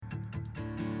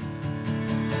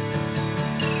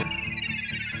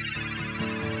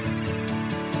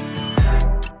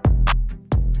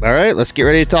All right, let's get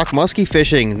ready to talk muskie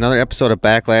fishing. Another episode of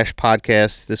Backlash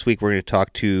Podcast. This week we're going to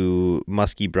talk to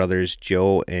Muskie Brothers,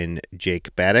 Joe and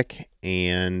Jake Batic,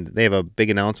 and they have a big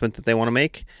announcement that they want to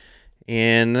make.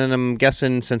 And then I'm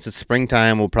guessing since it's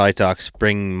springtime, we'll probably talk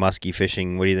spring muskie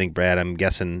fishing. What do you think, Brad? I'm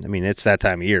guessing, it's that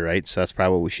time of year, right? So that's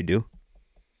probably what we should do.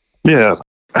 Yeah,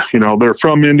 they're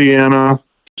from Indiana,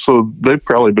 so they've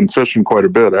probably been fishing quite a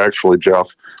bit, actually, Jeff.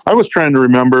 I was trying to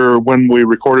remember when we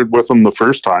recorded with them the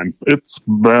first time. It's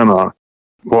been I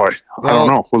don't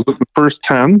know. Was it the first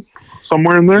 10,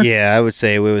 somewhere in there? Yeah, I would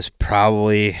say it was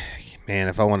probably,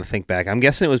 if I want to think back, I'm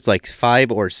guessing it was like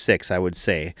 5 or 6, I would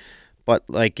say. But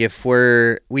like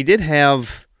we did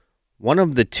have one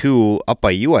of the two up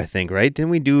by you, I think, right?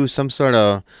 Didn't we do some sort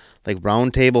of like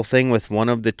round table thing with one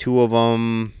of the two of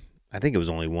them? I think it was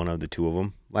only one of the two of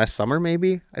them. Last summer,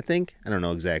 maybe, I think. I don't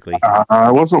know exactly.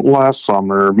 It wasn't last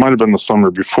summer. It might have been the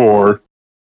summer before.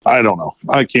 I don't know.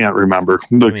 I can't remember.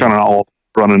 They're kind of all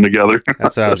running together.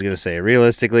 That's what I was going to say.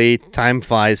 Realistically, time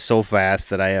flies so fast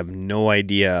that I have no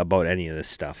idea about any of this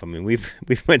stuff. We've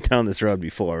went down this road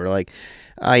before. We're like,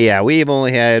 we've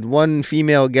only had one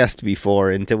female guest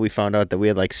before until we found out that we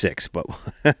had like 6. But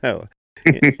oh,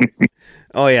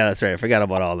 yeah, that's right. I forgot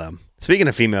about all them. Speaking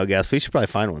of female guests, we should probably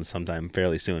find one sometime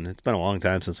fairly soon. It's been a long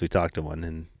time since we talked to one,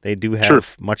 and they do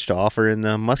have much to offer in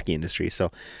the muskie industry.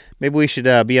 So maybe we should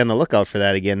be on the lookout for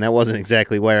that again. That wasn't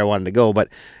exactly where I wanted to go, but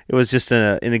it was just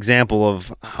an example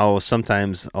of how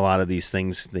sometimes a lot of these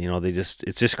things,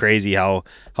 it's just crazy how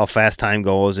fast time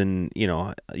goes. And,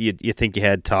 you think you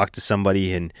had talked to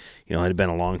somebody and, it had been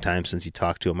a long time since you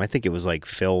talked to him. I think it was like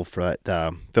Phil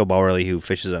Bowerly, who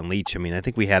fishes on Leech. I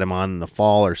think we had him on in the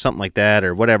fall or something like that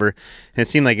or whatever. And it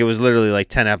seemed like it was literally like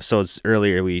 10 episodes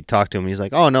earlier we talked to him. He's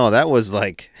like, oh, no, that was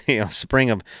like,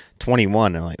 spring of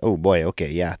 21. I'm like, oh, boy, okay,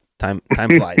 yeah, time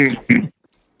flies.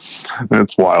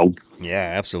 That's wild.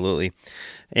 Yeah, absolutely.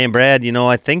 And Brad,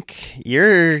 I think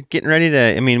you're getting ready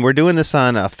to, we're doing this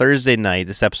on a Thursday night.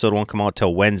 This episode won't come out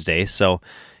till Wednesday. So,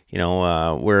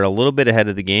 we're a little bit ahead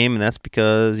of the game, and that's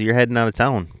because you're heading out of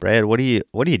town. Brad, what are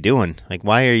you doing? Like,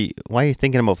 why are you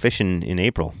thinking about fishing in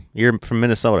April? You're from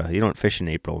Minnesota. You don't fish in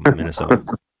April in Minnesota.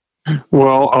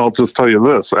 Well, I'll just tell you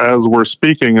this. As we're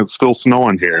speaking, it's still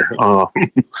snowing here.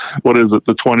 What is it,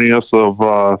 the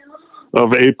 20th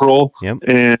of April? Yep.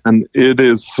 And it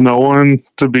is snowing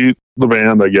to beat the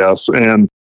band, I guess. And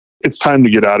it's time to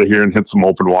get out of here and hit some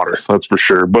open water, that's for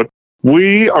sure. But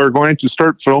we are going to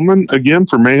start filming again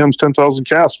for Mayhem's 10,000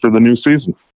 Casts for the new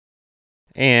season.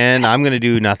 And I'm going to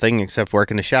do nothing except work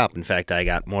in the shop. In fact, I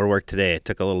got more work today. I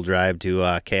took a little drive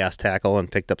to Chaos Tackle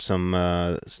and picked up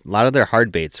a lot of their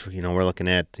hard baits. We're looking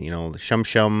at, Shum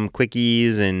Shum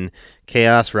Quickies and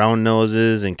Chaos Round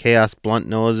Noses and Chaos Blunt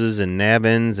Noses and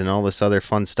Nabbins and all this other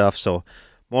fun stuff. So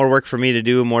more work for me to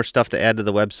do, more stuff to add to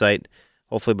the website.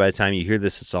 Hopefully by the time you hear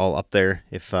this, it's all up there.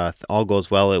 If all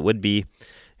goes well, it would be.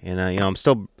 And, I'm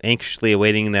still anxiously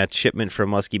awaiting that shipment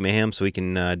from Muskie Mayhem so we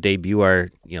can debut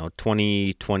our,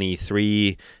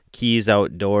 2023 Keys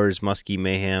Outdoors Muskie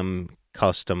Mayhem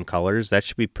custom colors. That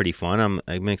should be pretty fun.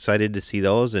 I'm excited to see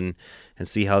those and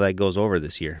see how that goes over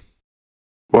this year.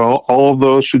 Well, all of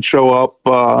those should show up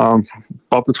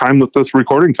about the time that this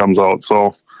recording comes out.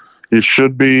 So you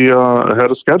should be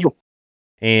ahead of schedule.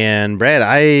 And Brad,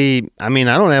 I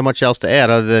don't have much else to add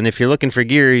other than if you're looking for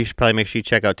gear, you should probably make sure you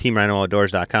check out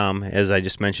TeamRhinoOutdoors.com. As I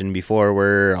just mentioned before,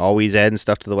 we're always adding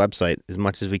stuff to the website as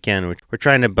much as we can. We're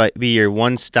trying to be your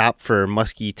one stop for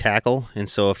muskie tackle. And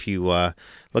so if you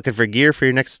looking for gear for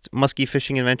your next muskie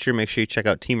fishing adventure, make sure you check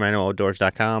out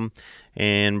TeamRhinoOutdoors.com.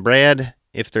 And Brad,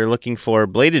 if they're looking for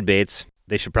bladed baits,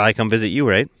 they should probably come visit you,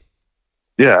 right?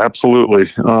 Yeah, absolutely.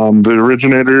 The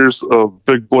originators of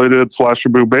big bladed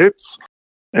Flashaboo baits.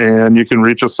 And you can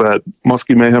reach us at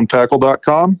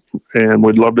muskiemayhemtackle.com, and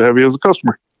we'd love to have you as a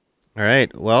customer. All right.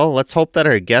 Well, let's hope that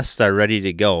our guests are ready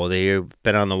to go. They've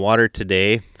been on the water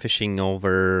today, fishing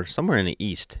over somewhere in the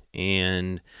east.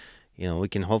 And, we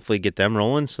can hopefully get them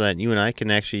rolling so that you and I can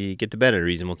actually get to bed at a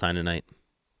reasonable time tonight.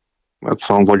 That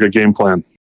sounds like a game plan.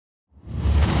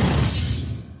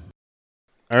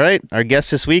 All right, our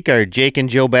guests this week are Jake and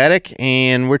Joe Batic,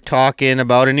 and we're talking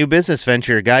about a new business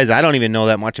venture. Guys, I don't even know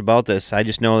that much about this. I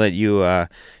just know that you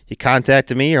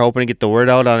contacted me. You're hoping to get the word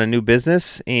out on a new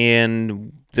business,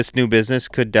 and this new business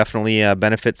could definitely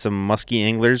benefit some muskie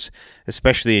anglers,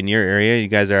 especially in your area. You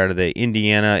guys are out of the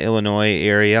Indiana, Illinois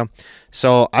area.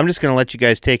 So I'm just going to let you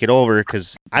guys take it over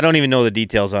because I don't even know the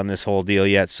details on this whole deal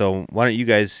yet. So why don't you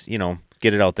guys,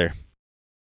 get it out there?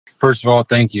 First of all,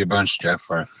 thank you a bunch, Jeff.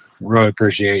 Really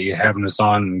appreciate you having us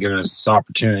on and giving us this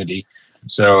opportunity.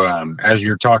 So as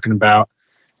you're talking about,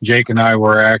 Jake and I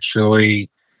were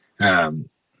actually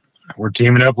we're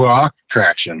teaming up with Aqua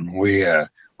Traction. We're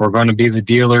going to be the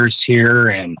dealers here,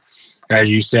 and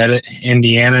as you said it,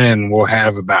 Indiana, and we'll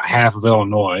have about half of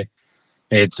Illinois.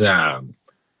 It's the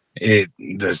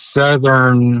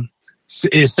southern,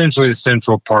 essentially the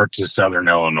central parts of southern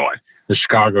Illinois. The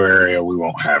Chicago area, we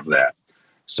won't have that.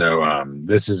 So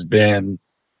this has been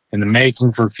in the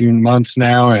making for a few months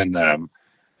now, and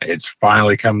it's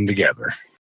finally coming together.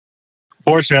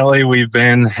 Fortunately, we've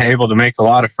been able to make a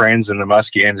lot of friends in the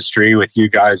muskie industry, with you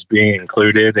guys being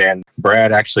included. And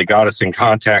Brad actually got us in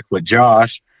contact with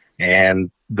Josh,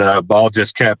 and the ball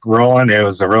just kept rolling. It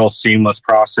was a real seamless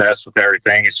process with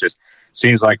everything. It just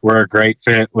seems like we're a great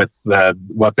fit with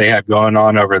what they have going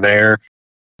on over there.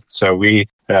 So we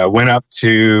went up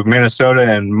to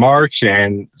Minnesota in March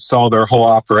and saw their whole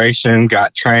operation,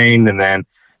 got trained, and then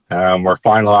we're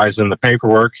finalizing the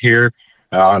paperwork here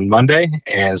on Monday.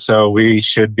 And so we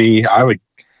should be, I would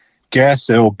guess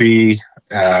it will be,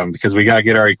 because we got to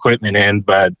get our equipment in,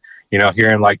 but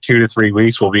here in like 2 to 3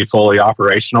 weeks, we'll be fully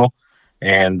operational.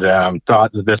 And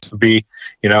thought that this would be,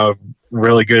 a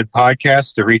really good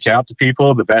podcast to reach out to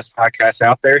people, the best podcast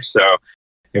out there. So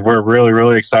if we're really,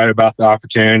 really excited about the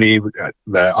opportunity.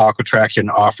 The Aqua Traction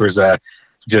offers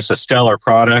just a stellar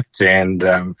product, and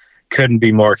couldn't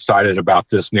be more excited about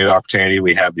this new opportunity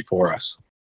we have before us.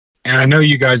 And I know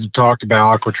you guys have talked about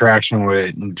Aqua Traction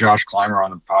with Josh Clymer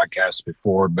on the podcast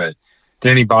before, but to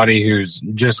anybody who's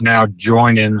just now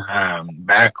joining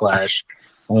Backlash,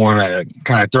 I want to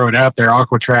kind of throw it out there.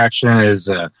 Aqua Traction is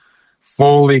a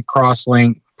fully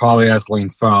cross-linked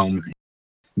polyethylene foam.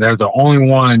 They're the only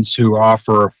ones who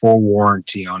offer a full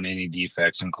warranty on any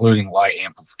defects, including light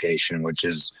amplification, which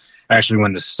is actually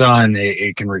when the sun,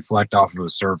 it can reflect off of a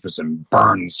surface and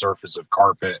burn the surface of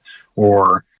carpet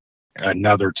or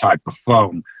another type of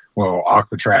foam. Well,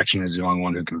 Aqua Traction is the only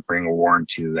one who can bring a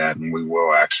warranty to that, and we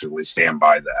will actually stand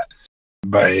by that.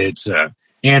 But it's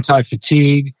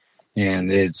anti-fatigue,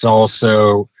 and it's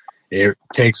also, it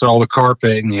takes all the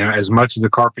carpet, and as much of the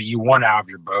carpet you want out of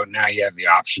your boat, now you have the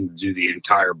option to do the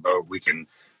entire boat. We can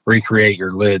recreate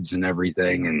your lids and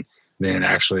everything, and then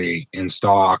actually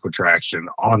install Aqua Traction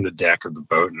on the deck of the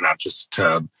boat, and not just a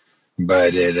tub.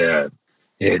 But it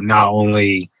not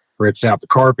only rips out the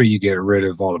carpet, you get rid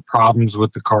of all the problems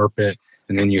with the carpet,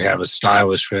 and then you have a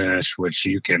stylish finish, which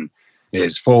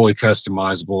is fully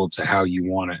customizable to how you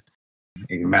want it.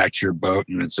 You can match your boat,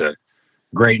 and it's a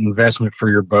great investment for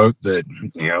your boat that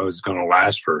is going to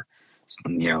last for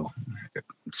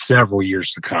several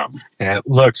years to come. And it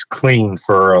looks clean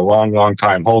for a long, long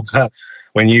time. Holds up.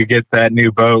 When you get that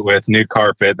new boat with new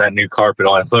carpet, that new carpet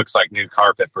only looks like new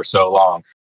carpet for so long.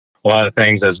 One of the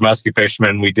things as muskie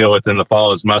fishermen we deal with in the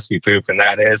fall is muskie poop, and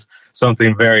that is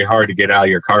something very hard to get out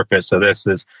of your carpet. So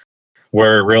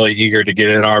we're really eager to get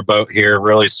in our boat here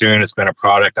really soon. It's been a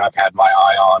product I've had my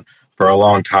eye on for a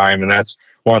long time, and that's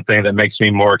one thing that makes me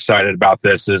more excited about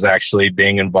this, is actually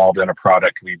being involved in a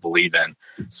product we believe in.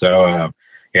 So,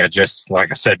 just like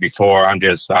I said before,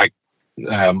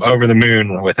 I'm over the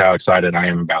moon with how excited I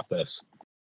am about this.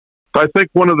 I think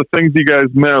one of the things you guys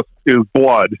miss is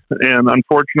blood. And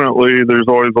unfortunately, there's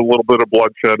always a little bit of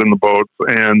bloodshed in the boats.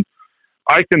 And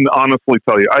I can honestly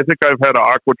tell you, I think I've had an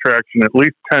Aqua Traction at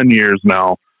least 10 years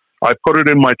now. I put it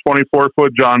in my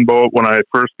 24-foot John boat when I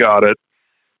first got it,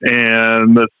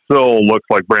 and it still looks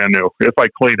like brand new if I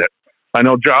clean it. I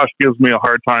know Josh gives me a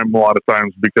hard time a lot of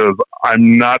times because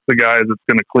I'm not the guy that's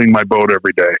going to clean my boat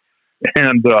every day.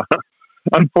 And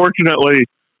unfortunately,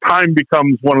 time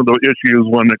becomes one of the issues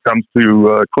when it comes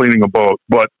to cleaning a boat.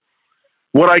 But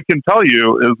what I can tell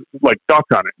you is, like duck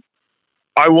hunting,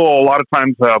 I will a lot of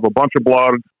times have a bunch of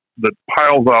blood that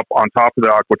piles up on top of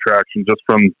the Aqua Traction just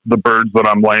from the birds that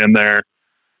I'm laying there.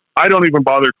 I don't even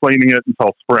bother cleaning it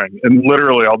until spring. And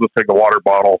literally, I'll just take a water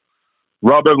bottle,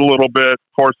 rub it a little bit,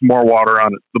 pour some more water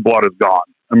on it. The blood is gone.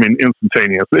 I mean,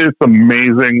 instantaneous. It's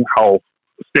amazing how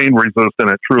stain resistant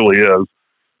it truly is.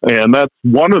 And that's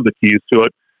one of the keys to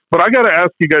it. But I got to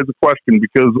ask you guys a question,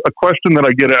 because a question that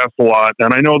I get asked a lot,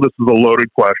 and I know this is a loaded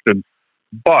question,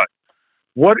 but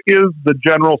what is the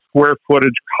general square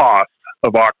footage cost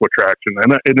of Aqua Traction?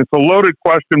 And it's a loaded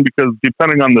question because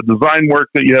depending on the design work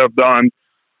that you have done,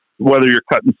 whether you're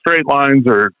cutting straight lines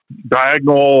or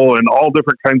diagonal and all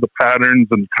different kinds of patterns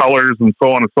and colors and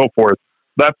so on and so forth,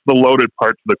 that's the loaded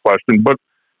part of the question. But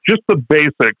just the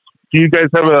basics, do you guys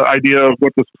have an idea of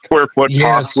what the square foot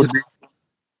cost would be?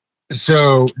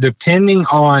 So depending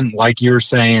on, like you were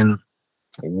saying,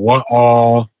 what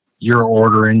all your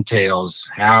order entails,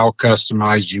 how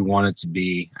customized you want it to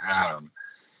be,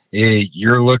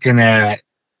 you're looking at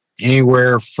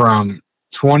anywhere from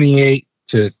 28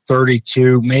 to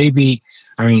 32, maybe.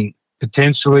 I mean,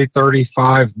 potentially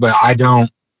 35, but I don't.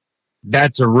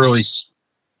 That's a really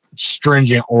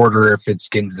stringent order if it's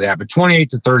getting to that. But 28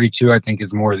 to 32, I think,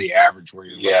 is more the average where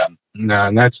you're looking. No,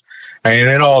 and that's, I mean,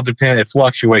 it all depends. It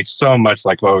fluctuates so much,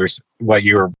 like what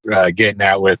you were getting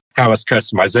at with how much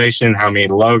customization, how many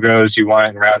logos you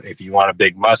want, if you want a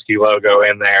big musky logo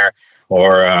in there,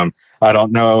 or I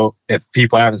don't know if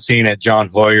people haven't seen it, John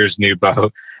Hoyer's new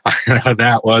boat. I know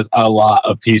that was a lot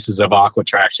of pieces of aqua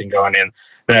traction going in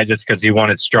that just because he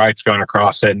wanted stripes going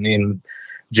across it, and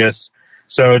just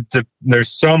so there's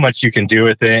so much you can do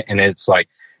with it, and it's like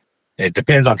it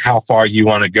depends on how far you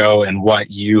want to go and what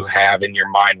you have in your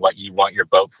mind, what you want your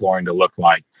boat flooring to look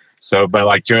like. So, but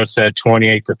like Joe said,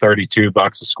 28 to 32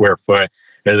 bucks a square foot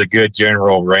is a good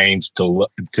general range to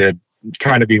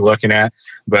kind of be looking at.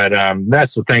 But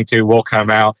that's the thing too. We'll come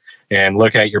out and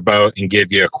look at your boat and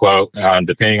give you a quote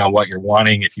depending on what you're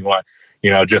wanting. If you want,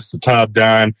 just the tub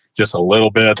done, just a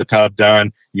little bit of the tub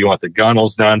done. You want the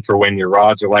gunnels done for when your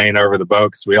rods are laying over the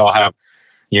boat, because we all have,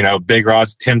 big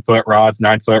rods, 10-foot rods,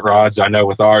 9-foot rods. I know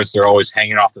with ours, they're always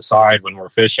hanging off the side when we're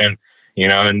fishing,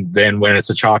 and then when it's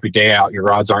a choppy day out, your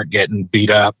rods aren't getting beat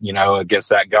up, against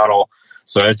that gunnel.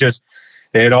 So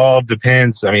it all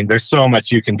depends. I mean, there's so much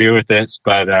you can do with this,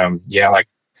 but like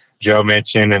Joe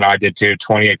mentioned, and I did too,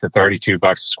 28 to 32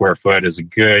 bucks a square foot is a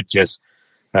good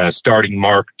starting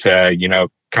mark to,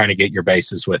 kind of get your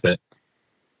basis with it.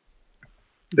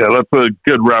 Yeah, that's a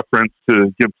good reference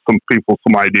to give some people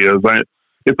some ideas.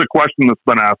 It's a question that's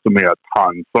been asked of me a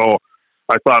ton. So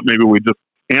I thought maybe we just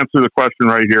answer the question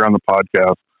right here on the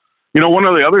podcast. One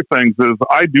of the other things is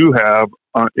I do have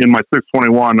in my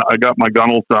 621, I got my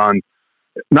gunnels done,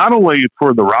 not only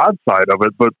for the rod side of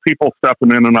it, but people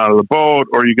stepping in and out of the boat,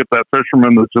 or you get that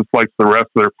fisherman that just likes to rest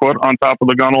their foot on top of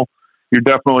the gunnel. You're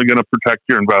definitely going to protect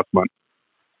your investment.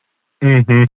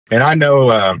 Mm-hmm. And I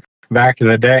know back in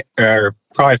the day, or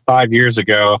probably 5 years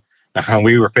ago,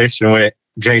 we were fishing with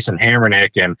Jason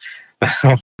Hammernick, and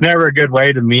never a good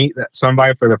way to meet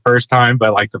somebody for the first time,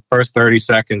 but like the first 30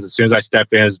 seconds, as soon as I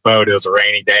stepped in his boat, it was a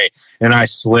rainy day, and I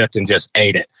slipped and just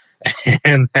ate it.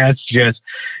 And that's just,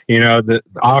 the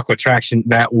aqua traction,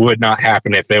 that would not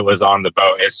happen if it was on the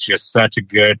boat. It's just such a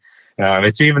good,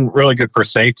 it's even really good for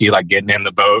safety, like getting in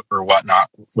the boat or whatnot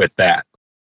with that.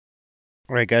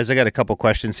 All right, guys, I got a couple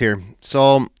questions here.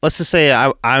 So let's just say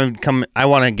I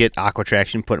want to get aqua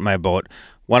traction put in my boat.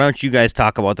 Why don't you guys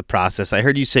talk about the process? I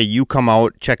heard you say you come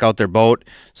out, check out their boat.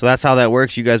 So that's how that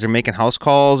works. You guys are making house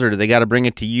calls, or do they got to bring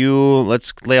it to you?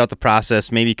 Let's lay out the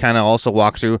process. Maybe kind of also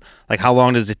walk through, like, how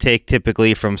long does it take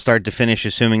typically from start to finish,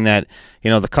 assuming that,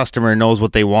 the customer knows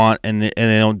what they want and they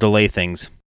don't delay things.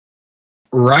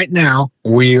 Right now,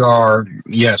 we're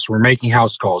making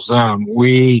house calls.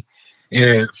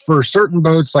 For certain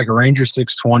boats like a Ranger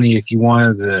 620, if you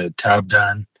wanted the tub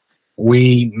done,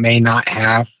 we may not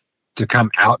have to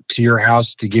come out to your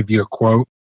house to give you a quote,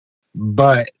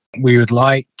 but we would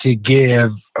like to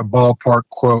give a ballpark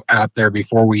quote out there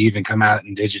before we even come out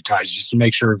and digitize, just to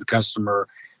make sure the customer,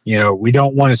 we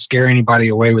don't want to scare anybody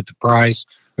away with the price,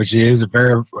 which is a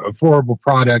very affordable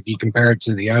product. You compare it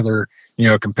to the other,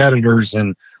 competitors,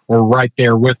 and we're right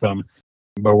there with them.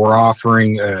 But we're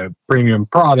offering a premium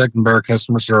product and better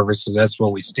customer service, so that's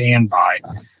what we stand by.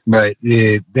 But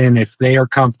then if they are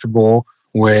comfortable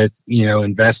with,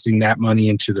 investing that money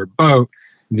into their boat,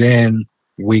 then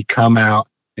we come out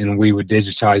and we would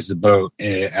digitize the boat,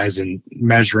 as in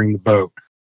measuring the boat.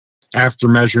 After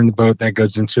measuring the boat, that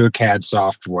goes into a CAD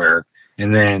software,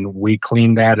 and then we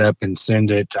clean that up and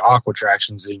send it to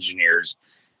Aquatraction's engineers,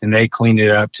 and they clean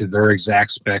it up to their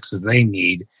exact specs that they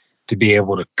need to be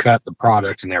able to cut the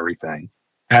product and everything.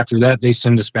 After that, they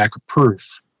send us back a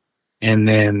proof, and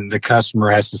then the customer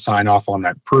has to sign off on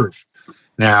that proof.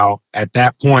 Now, at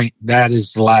that point, that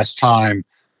is the last time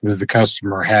that the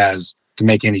customer has to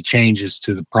make any changes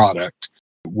to the product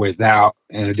without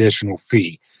an additional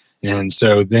fee. And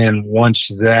so then once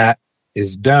that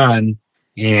is done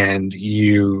and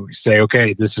you say,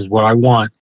 okay, this is what I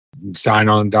want, sign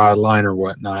on the dotted line or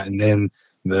whatnot, and then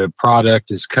the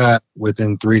product is cut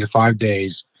within 3 to 5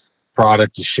 days,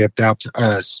 product is shipped out to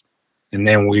us, and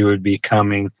then we would be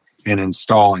coming and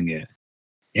installing it.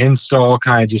 Install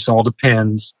kind of just all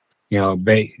depends,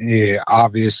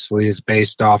 obviously it's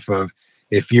based off of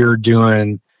if you're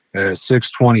doing a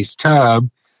 620's tub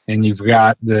and you've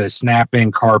got the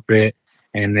snap-in carpet,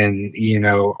 and then,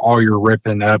 all you're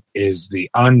ripping up is the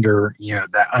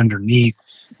that underneath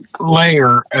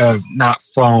layer of not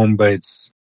foam, but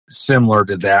it's similar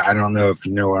to that. I don't know if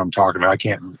you know what I'm talking about.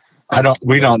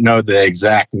 We don't know the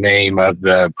exact name of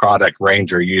the product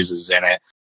Ranger uses in it,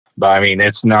 but I mean,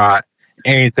 it's not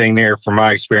anything near, from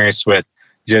my experience with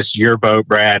just your boat,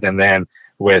 Brad, and then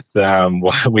with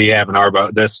what we have in our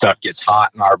boat, this stuff gets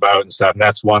hot in our boat and stuff. And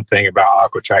that's one thing about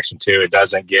aqua traction too. It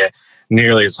doesn't get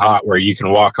nearly as hot where you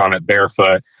can walk on it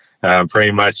barefoot,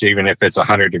 pretty much even if it's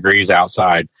 100 degrees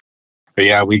outside. But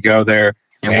yeah, we go there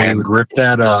and we would rip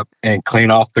that up and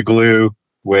clean off the glue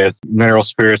with mineral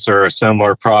spirits or a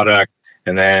similar product.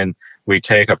 And then we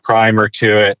take a primer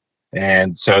to it.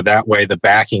 And so that way the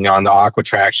backing on the aqua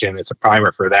traction, it's a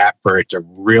primer for that, for it to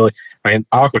really,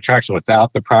 aqua traction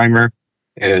without the primer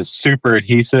is super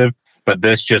adhesive, but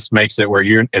this just makes it where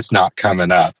it's not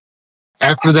coming up.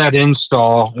 After that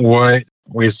install, what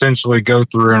we essentially go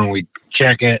through and we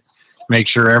check it, make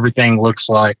sure everything looks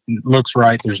right.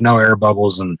 There's no air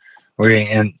bubbles, and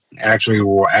actually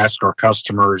we'll ask our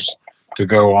customers to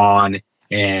go on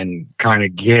and kind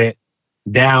of get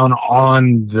down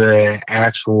on the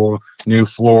actual new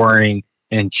flooring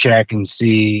and check and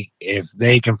see if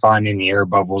they can find any air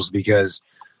bubbles, because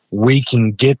we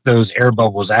can get those air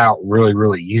bubbles out really,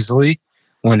 really easily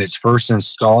when it's first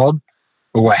installed.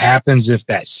 But what happens if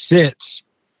that sits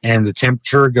and the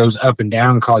temperature goes up and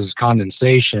down, causes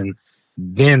condensation,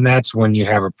 then that's when you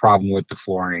have a problem with the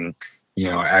flooring,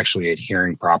 actually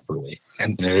adhering properly.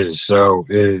 And it is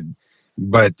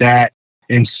but that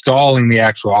installing the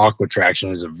actual aqua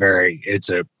traction is it's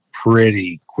a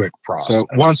pretty quick process. So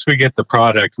once we get the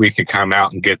product, we could come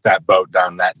out and get that boat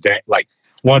done that day. Like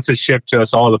once it's shipped to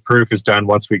us, all the proof is done.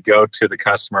 Once we go to the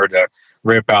customer to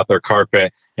rip out their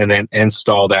carpet and then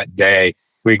install that day,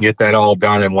 we get that all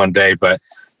done in one day. But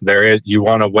you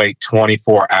want to wait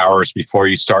 24 hours before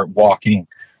you start walking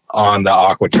on the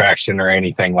aqua traction or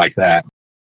anything like that.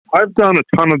 I've done a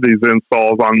ton of these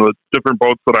installs on the different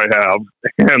boats that I have,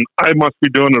 and I must be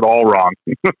doing it all wrong.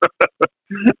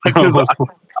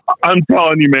 I'm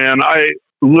telling you, man, I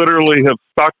literally have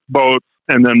stuck boats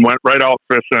and then went right out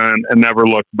fishing and never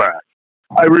looked back.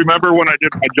 I remember when I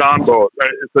did my John boat,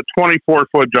 right? It's a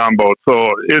 24-foot John boat, so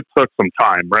it took some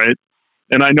time, right?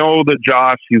 And I know that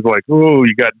Josh, he's like, "Oh,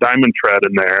 you got diamond tread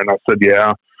in there." And I said,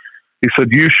 "Yeah." He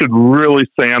said, "You should really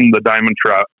sand the diamond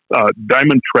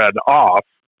tread off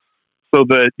so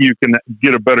that you can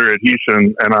get a better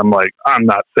adhesion." And I'm like, "I'm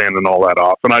not sanding all that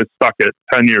off." And I stuck it.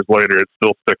 10 years later, it's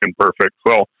still sticking perfect.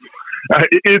 So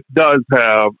it does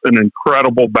have an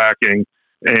incredible backing,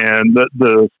 and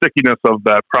the stickiness of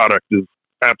that product is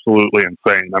absolutely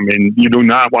insane. I mean, you do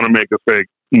not want to make a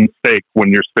mistake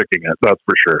when you're sticking it. That's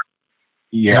for sure.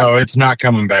 Yeah. No, it's not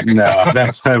coming back. No,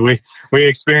 that's why we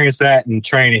experienced that in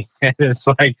training. It's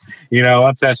like,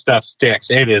 once that stuff sticks,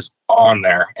 it is on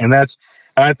there. And I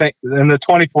think, and the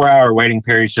 24-hour waiting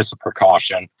period is just a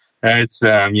precaution. It's,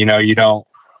 you don't,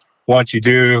 once you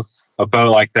do a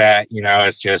boat like that,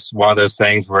 it's just one of those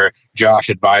things where Josh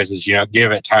advises,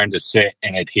 give it time to sit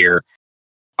and adhere.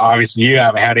 Obviously, you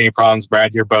haven't had any problems,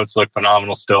 Brad. Your boats look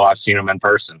phenomenal still. I've seen them in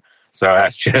person. So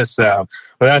that's just, but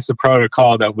that's the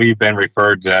protocol that we've been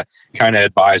referred to kind of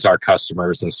advise our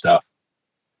customers and stuff.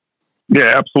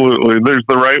 Yeah, absolutely. There's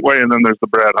the right way, and then there's the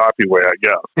Brad Hoppy way, I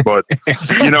guess. But,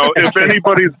 if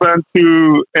anybody's been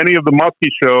to any of the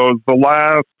Muskie shows, the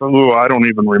last, I don't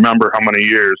even remember how many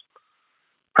years,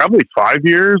 probably 5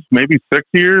 years, maybe 6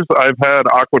 years, I've had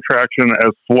aqua traction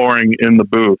as flooring in the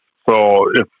booth.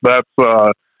 So if that's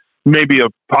maybe a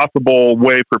possible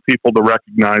way for people to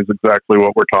recognize exactly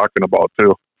what we're talking about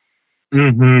too.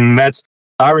 Mm-hmm.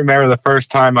 I remember the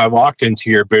first time I walked into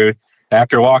your booth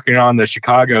after walking on the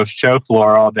Chicago show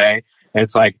floor all day. It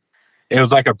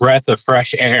was like a breath of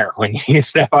fresh air when you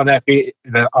step on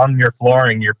on your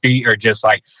flooring. Your feet are just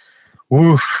like,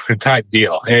 woof, type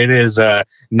deal. It is a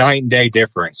night and day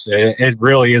difference. It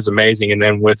really is amazing. And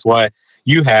then with what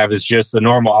you have is just the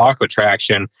normal aqua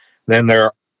traction. Then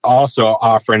they're also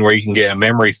offering where you can get a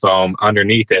memory foam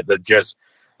underneath it that just,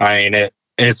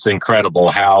 it's incredible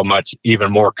how much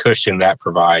even more cushion that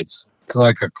provides. It's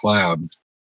like a cloud.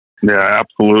 Yeah,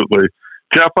 absolutely.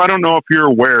 Jeff, I don't know if you're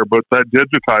aware, but that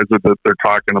digitizer that they're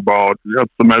talking about,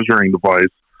 that's the measuring device.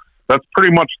 That's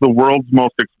pretty much the world's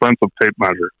most expensive tape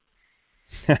measure.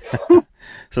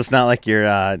 So it's not like your,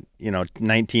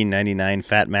 $19.99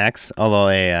 Fat Max, although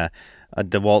a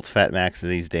DeWalt Fat Max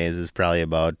these days is probably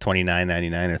about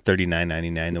 $29.99 or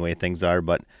 $39.99 the way things are.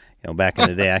 But back in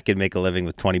the day, I could make a living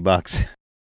with $20.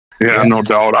 Yeah, no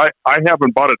doubt. I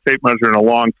haven't bought a tape measure in a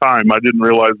long time. I didn't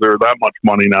realize there were that much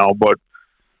money now. But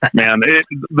man,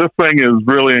 this thing is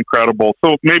really incredible.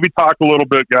 So maybe talk a little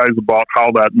bit, guys, about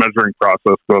how that measuring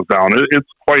process goes down. It's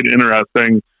quite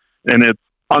interesting, and it's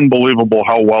unbelievable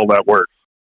how well that works.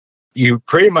 You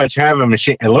pretty much have a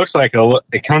machine. It looks like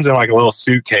it comes in like a little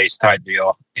suitcase type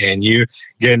deal, and you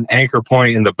get an anchor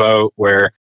point in the boat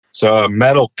where So a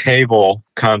metal cable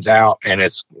comes out, and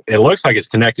it looks like it's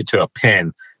connected to a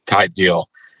pin type deal.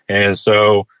 And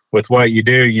so with what you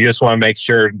do, you just want to make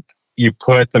sure you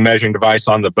put the measuring device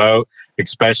on the boat,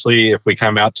 especially if we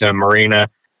come out to a marina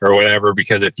or whatever,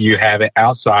 because if you have it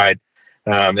outside,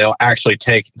 it'll actually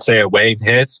take, say a wave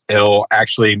hits, it'll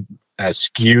actually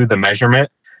skew the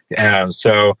measurement.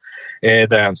 So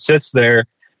it sits there,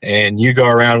 and you go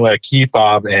around with a key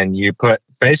fob, and you put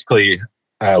basically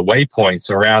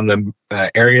waypoints around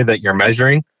the area that you're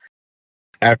measuring.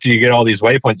 After you get all these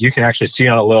waypoints, you can actually see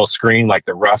on a little screen like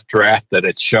the rough draft that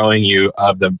it's showing you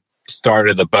of the start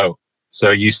of the boat. So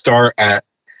you start at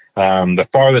the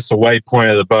farthest away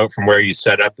point of the boat from where you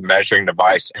set up the measuring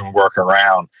device and work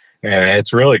around. And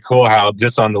it's really cool how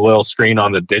just on the little screen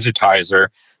on the digitizer,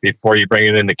 before you bring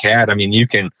it into CAD, I mean, you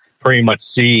can pretty much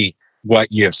see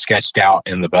what you have sketched out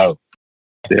in the boat.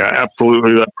 Yeah,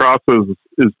 absolutely. That process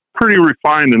is pretty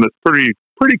refined, and it's pretty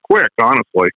quick,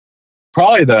 honestly.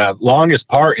 Probably the longest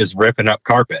part is ripping up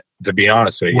carpet, to be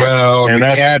honest with you. Well, and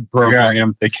the CAD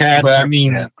program. The CAD. But I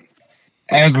mean,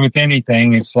 as with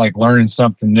anything, it's like learning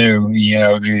something new. You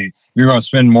know, you're going to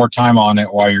spend more time on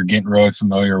it while you're getting really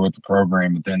familiar with the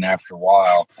program, but then after a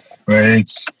while, but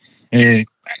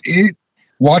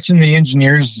watching the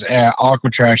engineers at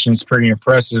Aquatraction is pretty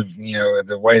impressive. You know,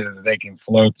 the way that they can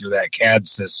flow through that CAD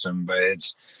system, but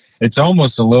it's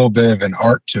almost a little bit of an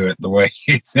art to it, the way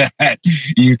that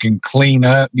you can clean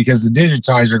up, because the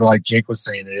digitizer, like Jake was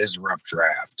saying, it is a rough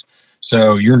draft.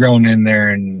 So you're going in there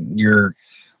and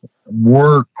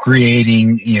we're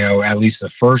creating, you know, at least the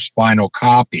first final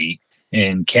copy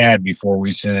in CAD before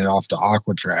we send it off to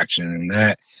Aquatraction. And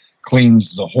that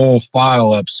cleans the whole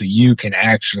file up so you can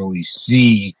actually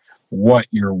see what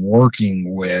you're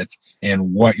working with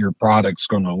and what your product's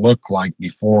going to look like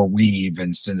before we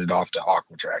even send it off to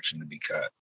Aquatraction to be cut.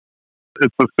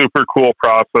 It's a super cool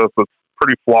process. It's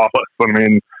pretty flawless. I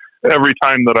mean, every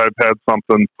time that I've had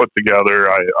something put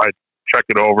together, I check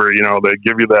it over. You know, they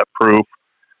give you that proof.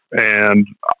 And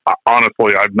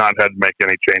honestly, I've not had to make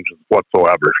any changes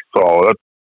whatsoever. So that's.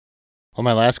 Well,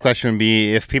 my last question would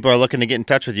be, if people are looking to get in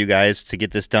touch with you guys to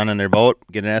get this done on their boat,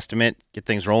 get an estimate, get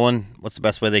things rolling, what's the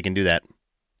best way they can do that?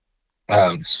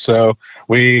 So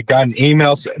we got an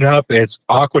email set up. It's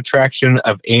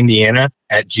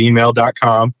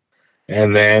aquatractionofindiana@gmail.com.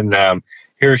 And then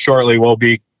here shortly, we'll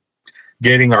be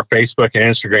getting our Facebook and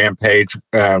Instagram page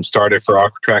started for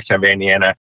Aquatraction of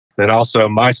Indiana. Then also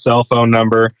my cell phone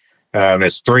number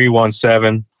is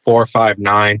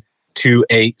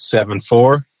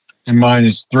 317-459-2874. And mine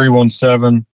is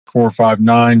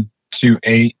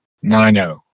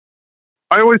 317-459-2890.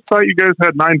 I always thought you guys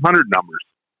had 900 numbers.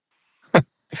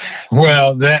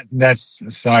 Well, that's a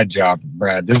side job,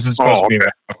 Brad. This is supposed to be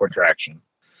about Aquatraction.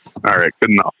 All right, good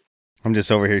enough. I'm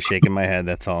just over here shaking my head,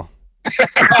 that's all.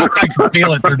 I can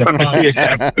feel it through the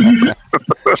phone.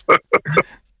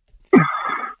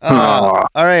 All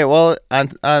right. Well,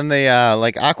 on the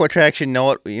like Aquatraction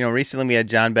note, you know, recently we had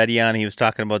John Betty on. He was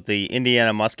talking about the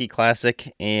Indiana Muskie Classic,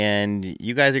 and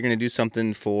you guys are going to do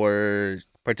something for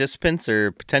participants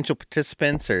or potential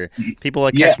participants or people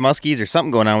that catch muskies or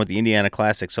something going on with the Indiana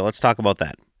Classic. So let's talk about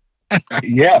that.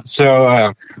 Yeah.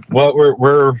 So well,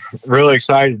 we're really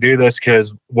excited to do this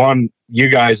because, one, you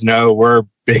guys know we're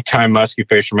big time muskie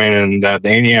fishermen, and the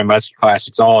Indiana Muskie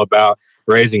Classic is all about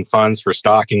raising funds for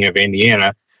stocking of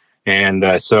Indiana. And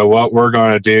so what we're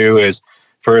going to do is,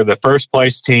 for the first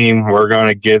place team, we're going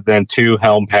to give them 2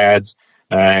 helm pads,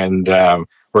 and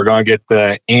we're going to get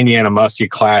the Indiana Muskie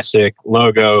Classic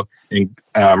logo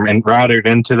and routed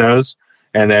into those.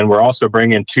 And then we're also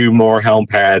bringing 2 more helm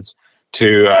pads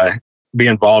to be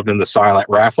involved in the silent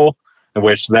raffle, in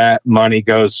which that money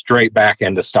goes straight back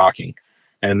into stocking.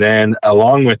 And then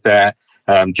along with that,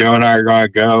 Joe and I are going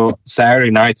to go Saturday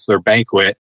night's their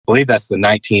banquet. I believe that's the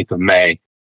 19th of May.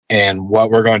 And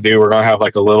what we're going to do, we're going to have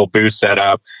like a little booth set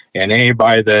up, and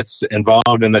anybody that's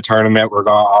involved in the tournament, we're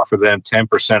going to offer them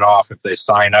 10% off if they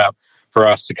sign up for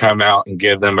us to come out and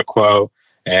give them a quote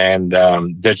and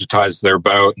digitize their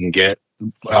boat and get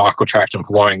Aquatraction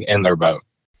flowing in their boat.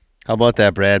 How about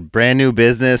that, Brad? Brand new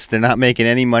business. They're not making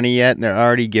any money yet, and they're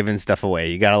already giving stuff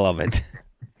away. You got to love it.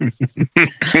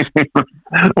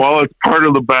 Well, it's part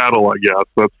of the battle, I guess.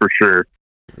 That's for sure.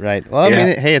 Right. Well, I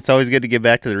mean, hey, it's always good to give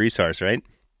back to the resource, right?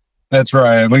 That's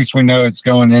right. At least we know it's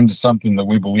going into something that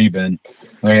we believe in.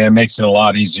 It makes it a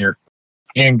lot easier.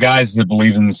 And guys that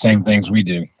believe in the same things we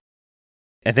do.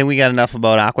 I think we got enough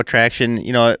about Aquatraction.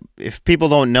 You know, if people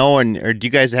don't know, or do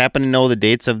you guys happen to know the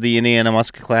dates of the Indiana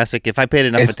Muskie Classic? If I paid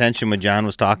enough attention when John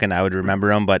was talking, I would remember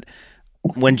them. But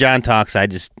when John talks, I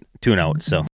just tune out.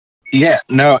 So yeah,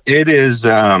 no, it is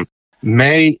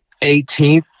May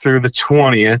 18th through the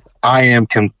 20th. I am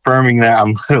confirming that.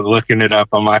 I'm looking it up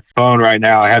on my phone right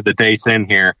now. I have the dates in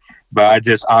here, but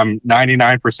I'm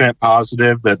 99%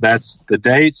 positive that that's the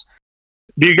dates.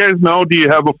 Do you guys know, do you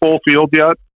have a full field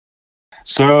yet?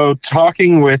 So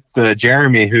talking with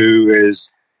Jeremy, who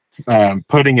is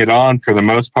putting it on for the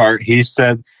most part, he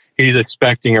said he's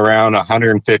expecting around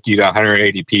 150 to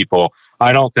 180 people.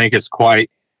 I don't think it's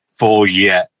quite full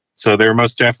yet. So there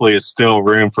most definitely is still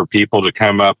room for people to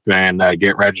come up and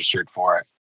get registered for it.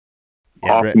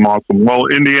 Yeah, awesome. Well,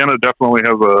 Indiana definitely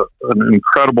has an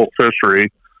incredible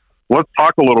fishery. Let's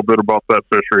talk a little bit about that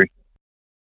fishery.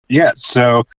 Yeah,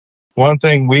 so one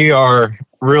thing, we are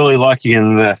really lucky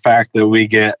in the fact that we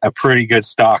get a pretty good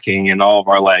stocking in all of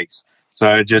our lakes.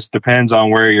 So it just depends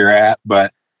on where you're at,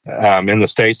 but in the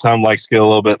States, some lakes get a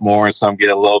little bit more and some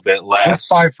get a little bit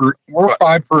less. We're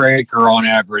 5 per acre on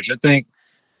average. I think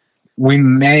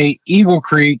Eagle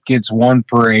Creek gets 1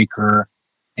 per acre,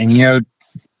 and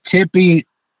Tippy,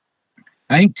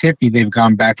 they've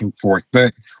gone back and forth,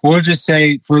 but we'll just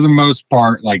say for the most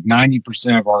part, like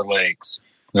 90% of our lakes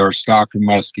that are stocked with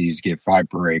muskies get 5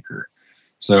 per acre.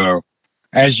 So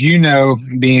as you know,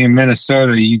 being in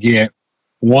Minnesota, you get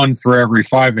 1 for every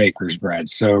 5 acres, Brad.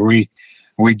 So we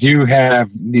do have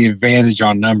the advantage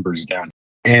on numbers down.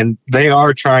 And they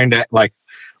are trying to, like,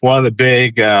 one of the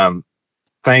big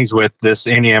things with this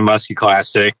Indiana Muskie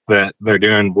Classic that they're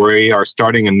doing, we are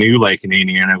starting a new lake in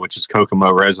Indiana, which is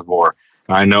Kokomo Reservoir.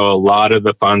 I know a lot of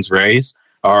the funds raised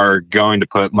are going to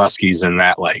put muskies in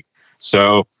that lake.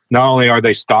 So not only are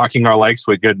they stocking our lakes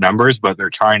with good numbers, but they're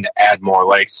trying to add more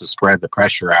lakes to spread the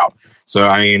pressure out. So,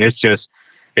 I mean,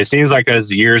 it seems like as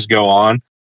the years go on,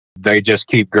 they just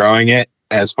keep growing it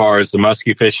as far as the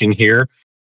muskie fishing here.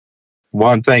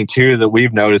 One thing, too, that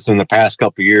we've noticed in the past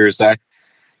couple of years, I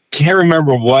can't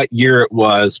remember what year it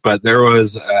was, but there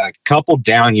was a couple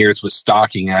down years with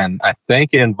stocking, and I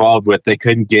think it involved with they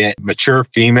couldn't get mature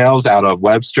females out of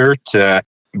Webster to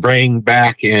bring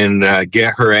back and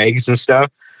get her eggs and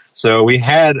stuff. So we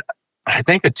had, I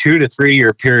think, a 2 to 3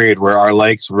 year period where our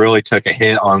lakes really took a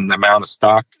hit on the amount of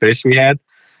stocked fish we had.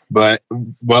 But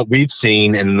what we've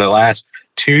seen in the last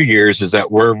 2 years is that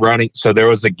we're running. So there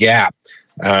was a gap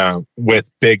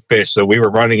with big fish. So we were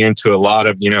running into a lot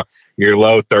of, your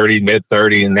low 30, mid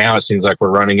 30. And now it seems like we're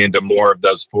running into more of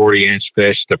those 40-inch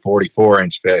fish to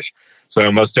 44-inch fish. So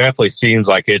it most definitely seems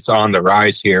like it's on the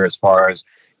rise here as far as,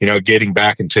 getting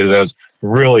back into those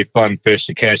really fun fish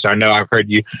to catch. I know I've heard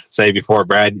you say before,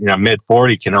 Brad, mid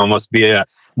 40 can almost be a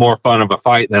more fun of a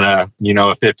fight than a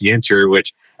 50-incher,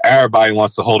 which everybody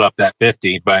wants to hold up that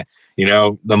 50. But,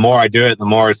 the more I do it, the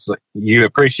more it's you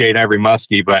appreciate every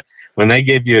muskie. But when they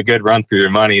give you a good run for your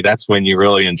money, that's when you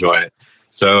really enjoy it.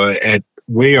 So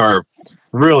we are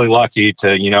really lucky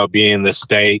to, be in this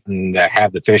state and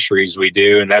have the fisheries we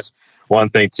do. And that's one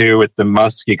thing, too, with the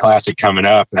Muskie Classic coming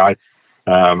up. Now,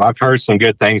 I've heard some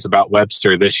good things about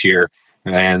Webster this year.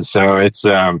 And so it's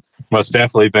most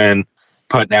definitely been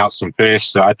putting out some fish.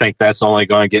 So I think that's only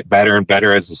going to get better and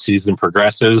better as the season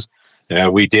progresses.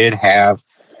 We did have,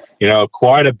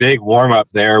 quite a big warm up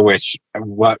there, which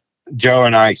what Joe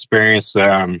and I experienced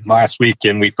last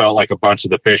weekend. We felt like a bunch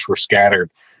of the fish were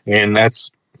scattered. And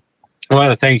that's one of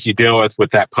the things you deal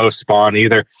with that post spawn.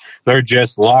 Either they're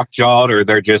just lockjawed or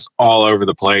they're just all over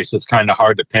the place. It's kind of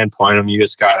hard to pinpoint them. You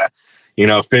just got to,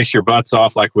 fish your butts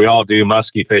off like we all do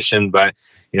muskie fishing. But,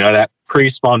 that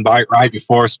pre-spawn bite right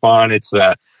before spawn, it's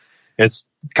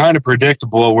kind of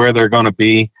predictable where they're going to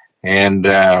be. And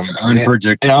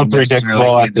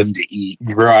unpredictable at this, to eat.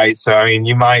 Right. So, I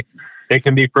mean, it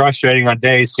can be frustrating on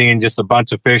days seeing just a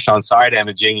bunch of fish on side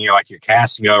imaging, you're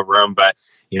casting over them. But,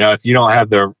 if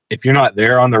you're not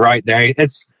there on the right day,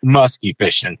 it's musky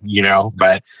fishing,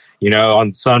 but,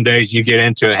 on some days you get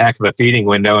into a heck of a feeding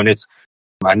window. And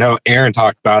I know Aaron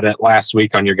talked about it last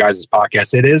week on your guys'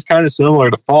 podcast. It is kind of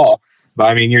similar to fall, but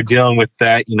I mean, you're dealing with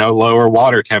that, lower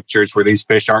water temperatures where these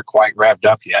fish aren't quite revved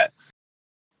up yet.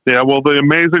 Yeah, well, the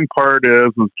amazing part is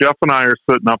Jeff and I are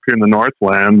sitting up here in the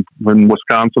Northland in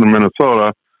Wisconsin and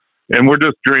Minnesota, and we're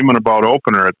just dreaming about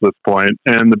opener at this point.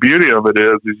 And the beauty of it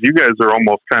is you guys are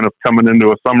almost kind of coming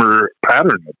into a summer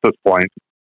pattern at this point.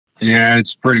 Yeah,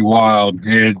 it's pretty wild.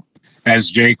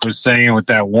 As Jake was saying, with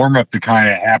that warm-up that kind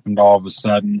of happened all of a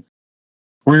sudden,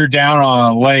 we were down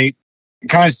on a lake,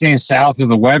 kind of staying south of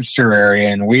the Webster area,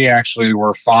 and we actually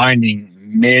were finding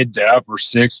mid to upper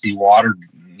 60 water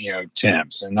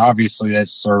temps. And obviously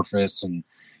that's surface, and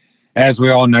as we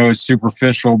all know, it's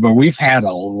superficial, but we've had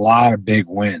a lot of big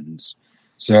winds.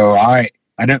 So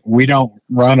we don't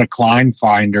run a Klein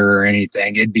finder or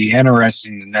anything. It'd be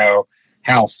interesting to know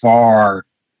how far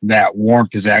that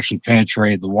warmth has actually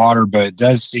penetrated the water. But it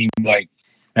does seem like,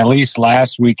 at least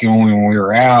last weekend when we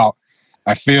were out,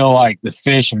 I feel like the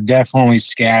fish have definitely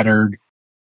scattered.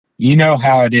 You know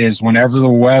how it is whenever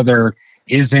the weather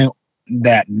isn't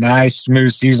that nice,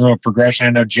 smooth seasonal progression.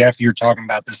 I know, Jeff, you were talking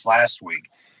about this last week.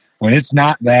 When it's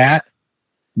not that,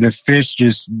 the fish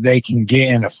they can get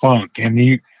in a funk. And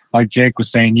you, like Jake was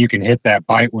saying, you can hit that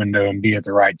bite window and be at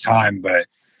the right time, but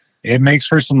it makes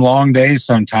for some long days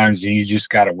sometimes, and you just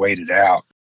got to wait it out.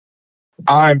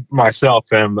 I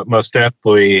myself am most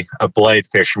definitely a blade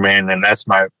fisherman, and that's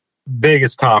my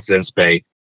biggest confidence bait.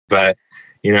 But,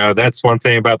 that's one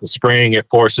thing about the spring. It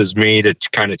forces me to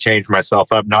kind of change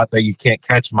myself up. Not that you can't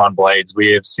catch them on blades.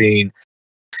 We have seen,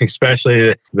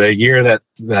 especially the year that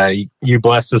you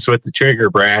blessed us with the trigger,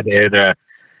 Brad,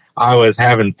 I was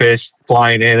having fish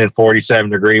flying in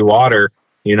 47-degree water,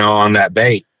 on that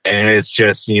bait. And it's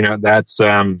just, that's,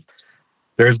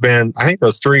 there's been, I think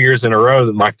those 3 years in a row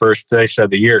that my first fish of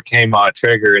the year came on a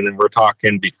trigger. And then we're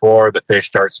talking before the fish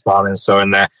start spawning. So in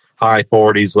that high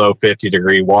 40s, low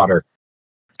 50-degree water.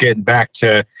 Getting back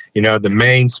to, the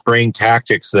main spring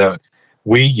tactics that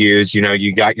we use,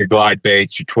 you got your glide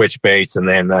baits, your twitch baits, and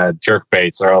then jerk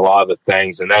baits are a lot of the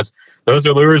things. And those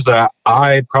are lures that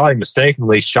I probably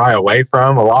mistakenly shy away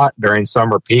from a lot during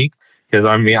summer peak. Because,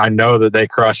 I know that they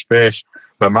crush fish,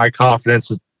 but my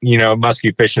confidence,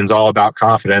 musky fishing is all about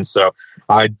confidence. So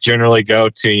I generally go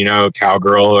to,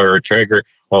 cowgirl or trigger.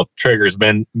 Well, trigger's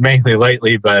been mainly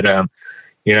lately, but,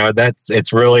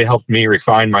 it's really helped me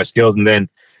refine my skills. And then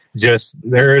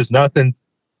there is nothing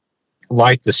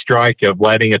like the strike of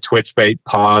letting a twitch bait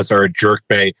pause or a jerk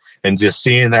bait and just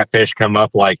seeing that fish come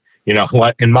up like,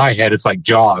 what in my head, it's like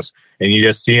Jaws, and you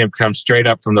just see him come straight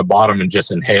up from the bottom and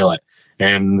just inhale it.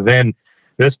 And then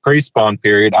this pre-spawn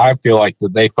period, I feel like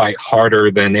that they fight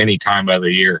harder than any time of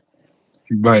the year.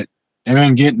 But, and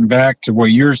then getting back to what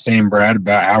you're saying, Brad,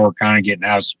 about how we're kind of getting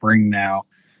out of spring now.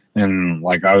 And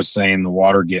like I was saying, the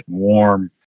water getting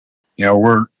warm,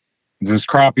 those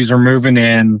crappies are moving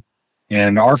in,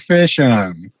 and our fish,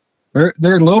 they're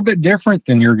a little bit different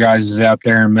than your guys' out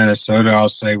there in Minnesota. I'll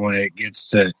say when it gets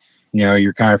to,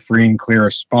 you're kind of free and clear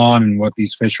of spawn and what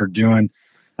these fish are doing.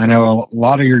 I know a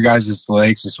lot of your guys'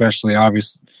 lakes, especially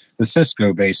obviously the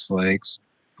Cisco-based lakes,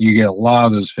 you get a lot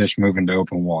of those fish moving to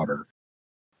open water.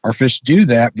 Our fish do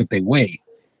that, but they wait.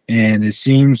 And it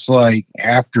seems like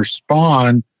after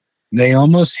spawn, they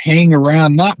almost hang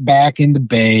around, not back into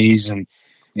bays,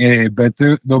 but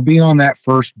they'll be on that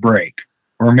first break.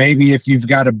 Or maybe if you've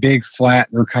got a big flat,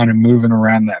 they're kind of moving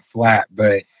around that flat.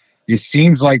 But it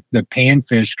seems like the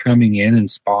panfish coming in and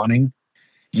spawning,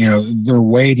 they're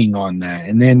waiting on that.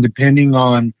 And then depending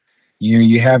on,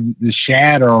 you have the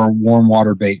shad or warm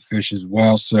water bait fish as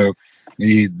well. So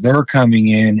they're coming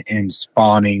in and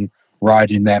spawning right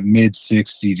in that mid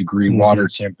 60-degree water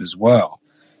temp as well.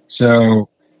 So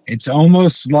it's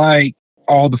almost like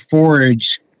all the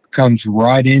forage comes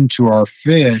right into our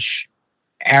fish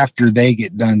after they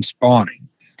get done spawning.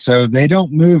 So they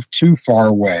don't move too far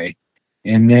away.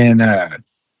 And then,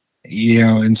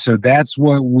 and so that's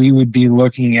what we would be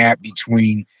looking at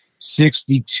between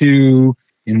 62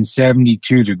 and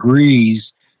 72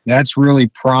 degrees. That's really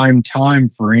prime time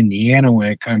for Indiana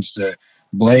when it comes to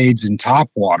blades and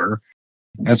topwater.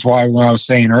 That's why when I was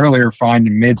saying earlier,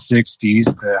 finding mid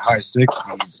 60s to high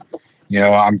 60s,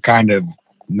 I'm kind of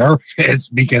nervous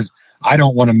because I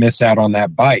don't want to miss out on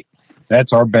that bite.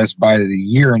 That's our best bite of the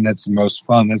year, and that's the most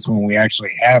fun. That's when we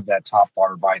actually have that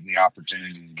topwater bite and the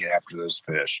opportunity to get after those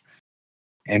fish.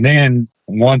 And then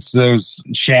once those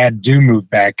shad do move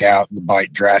back out, the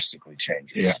bite drastically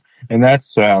changes. Yeah, and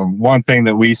that's one thing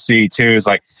that we see too is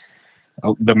like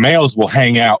the males will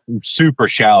hang out super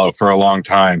shallow for a long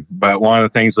time. But one of the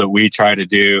things that we try to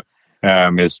do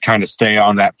is kind of stay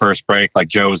on that first break, like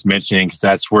Joe was mentioning, because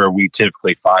that's where we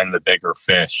typically find the bigger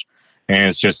fish. And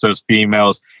it's just those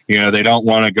females, they don't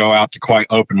want to go out to quite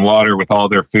open water with all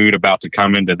their food about to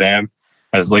come into them,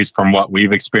 at least from what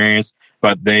we've experienced.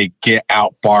 But they get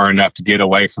out far enough to get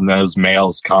away from those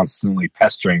males constantly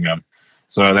pestering them.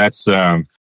 So that's,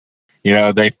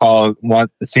 they follow.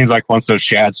 It seems like once those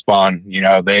shad spawn,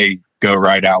 they go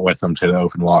right out with them to the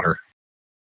open water.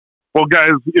 Well,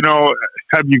 guys,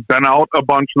 have you been out a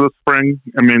bunch this spring?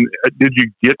 I mean, did you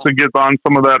get on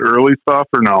some of that early stuff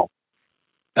or no?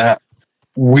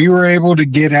 We were able to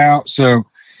get out. So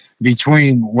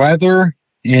between weather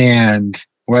and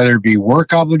whether it be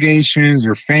work obligations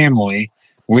or family,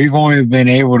 we've only been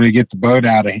able to get the boat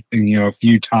out, a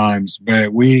few times.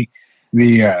 But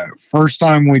the first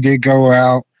time we did go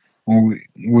out,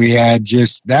 we had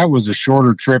that was a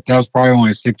shorter trip. That was probably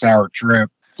only a 6-hour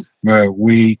trip, but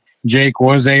we Jake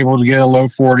was able to get a low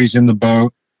 40s in the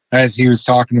boat, as he was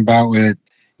talking about with,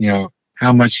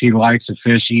 how much he likes a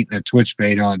fish eating a twitch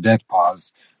bait on a death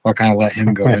pause. I'll kind of let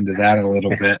him go into that a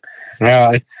little bit.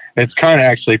 No, it's kind of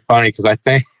actually funny because I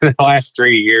think the last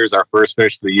 3 years, our first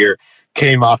fish of the year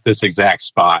came off this exact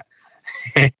spot.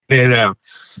 But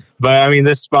I mean,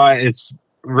 this spot, it's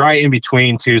right in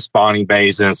between two spawning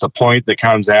bays, and it's a point that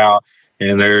comes out,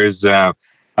 and there's, I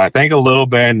think, a little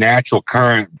bit of natural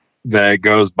current that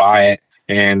goes by it.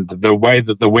 And the way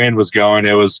that the wind was going,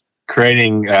 it was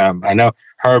creating, I know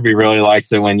Herbie really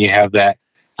likes it when you have that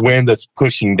wind that's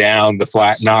pushing down the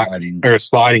flat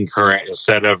sliding current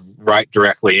instead of right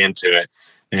directly into it.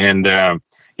 And,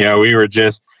 we were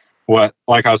just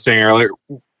like I was saying earlier,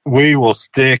 we will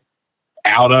stick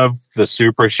out of the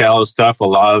super shallow stuff a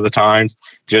lot of the times,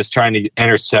 just trying to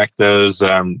intersect those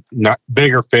not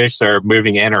bigger fish that are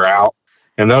moving in or out.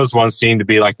 And those ones seem to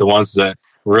be like the ones that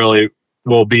really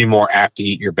will be more apt to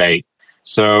eat your bait.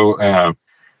 So,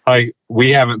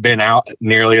 we haven't been out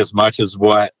nearly as much as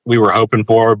what we were hoping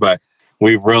for, but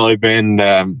we've really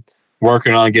been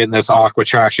working on getting this aqua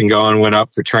traction going, went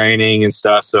up for training and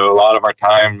stuff. So a lot of our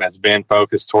time has been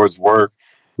focused towards work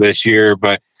this year.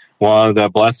 But one of the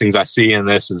blessings I see in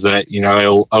this is that,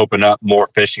 it'll open up more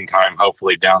fishing time,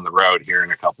 hopefully down the road here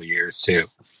in a couple of years too.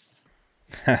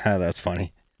 That's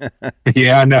funny.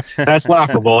 Yeah, no, that's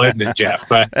laughable, isn't it, Jeff?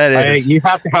 But you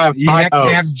have to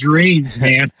have dreams,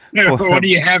 man. What do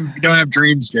you have if you don't have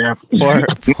dreams, Jeff?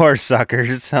 Poor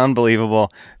suckers.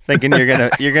 Unbelievable. Thinking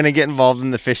you're gonna get involved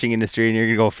in the fishing industry and you're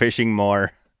gonna go fishing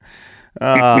more.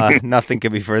 Nothing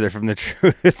could be further from the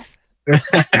truth.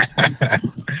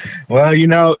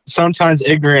 Well, sometimes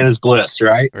ignorant is bliss,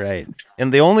 right? Right.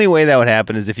 And the only way that would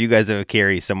happen is if you guys have a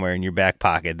carry somewhere in your back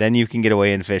pocket. Then you can get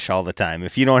away and fish all the time.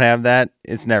 If you don't have that,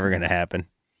 it's never going to happen.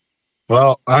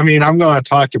 Well, I mean, I'm going to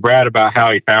talk to Brad about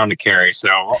how he found a carry.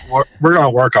 So we're going to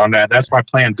work on that. That's my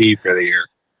plan B for the year.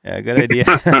 Yeah, good idea.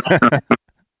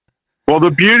 Well,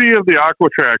 the beauty of the aqua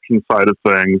traction side of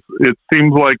things, it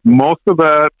seems like most of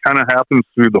that kind of happens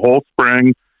through the whole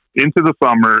spring into the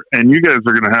summer, and you guys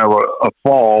are going to have a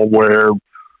fall where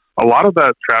a lot of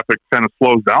that traffic kind of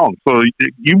slows down. So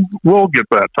you will get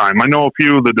that time. I know a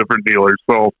few of the different dealers,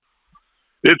 so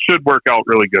it should work out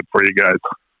really good for you guys.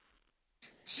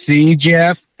 See,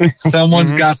 Jeff,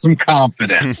 someone's got some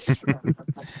confidence.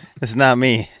 It's not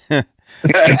me.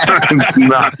 It's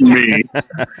not me.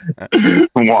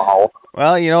 Wow.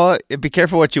 Well, be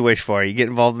careful what you wish for. You get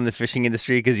involved in the fishing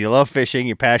industry because you love fishing,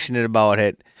 you're passionate about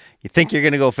it. You think you're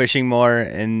going to go fishing more,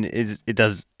 and it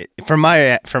does. From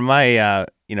my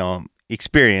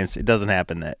experience, it doesn't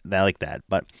happen that like that.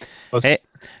 But hey,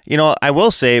 I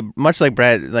will say, much like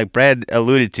Brad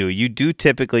alluded to, you do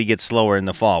typically get slower in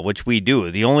the fall, which we do.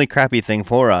 The only crappy thing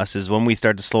for us is when we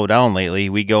start to slow down lately,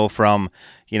 we go from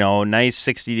nice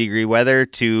 60-degree weather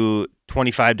to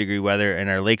 25-degree weather, and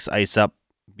our lakes ice up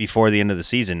before the end of the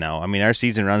season. Now, I mean, our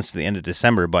season runs to the end of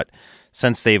December, but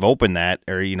since they've opened that,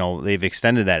 or they've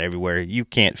extended that everywhere, you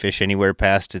can't fish anywhere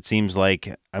past, it seems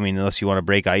like, unless you want to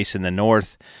break ice in the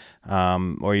north,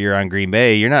 or you're on Green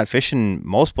Bay, you're not fishing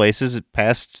most places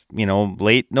past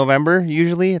late November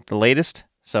usually at the latest.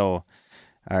 So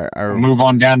our move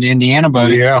on down to Indiana,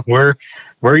 buddy. Yeah, we're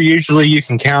usually, you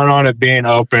can count on it being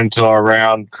open till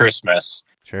around Christmas.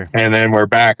 Sure. And then we're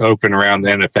back open around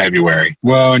the end of February.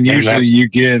 Well, and usually you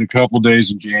get a couple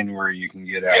days in January you can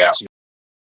get out. Yeah.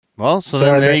 Well, so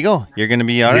then there you go. You're going to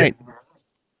be all right.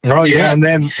 Oh, yeah. And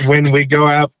then when we go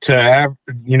out to have,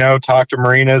 talk to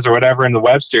marinas or whatever in the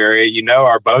Webster area,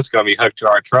 our boat's going to be hooked to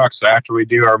our truck. So after we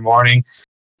do our morning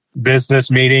business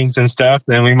meetings and stuff,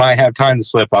 then we might have time to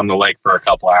slip on the lake for a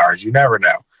couple hours. You never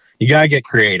know. You got to get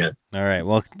creative. All right.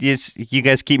 Well, you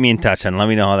guys keep me in touch and let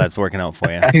me know how that's working out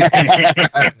for you.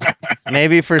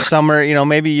 Maybe for summer,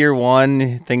 maybe year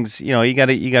one, things, you got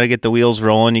to get the wheels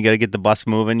rolling. You got to get the bus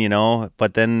moving,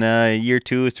 but then year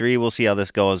 2, 3, we'll see how this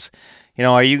goes.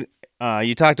 Are you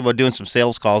talked about doing some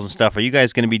sales calls and stuff. Are you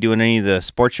guys going to be doing any of the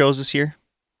sports shows this year?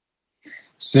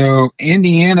 So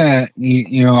Indiana,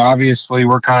 obviously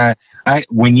we're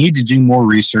we need to do more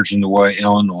research into what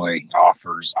Illinois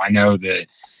offers. I know that,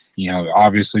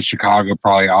 obviously Chicago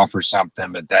probably offers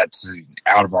something, but that's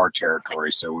out of our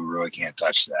territory, so we really can't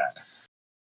touch that.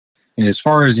 And as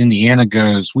far as Indiana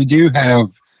goes, we do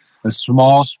have a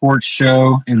small sports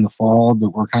show in the fall that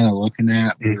we're kind of looking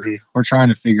at. Mm-hmm. We're trying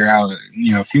to figure out,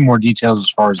 a few more details as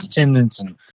far as attendance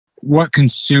and what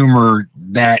consumer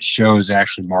that show is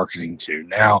actually marketing to.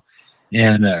 Now,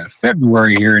 in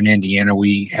February here in Indiana,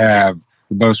 we have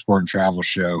the Boat Sport and Travel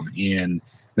Show, and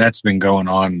that's been going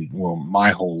on,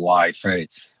 my whole life. Right?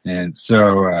 And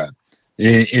so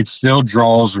it still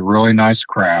draws a really nice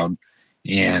crowd,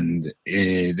 and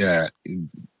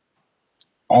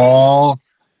all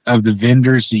of the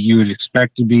vendors that you would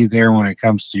expect to be there when it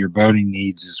comes to your boating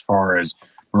needs, as far as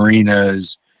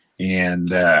marinas and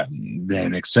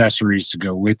then accessories to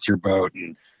go with your boat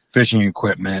and fishing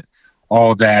equipment.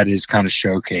 All that is kind of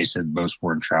showcased at the Boat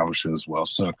Sport and Travel Show as well.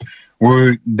 So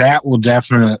we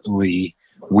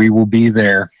will be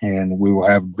there and we will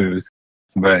have a booth.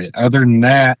 But other than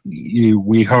that,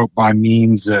 we hope by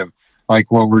means of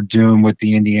like what we're doing with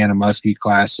the Indiana Muskie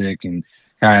Classic and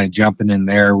kind of jumping in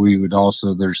there,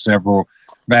 there's several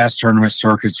bass tournament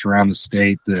circuits around the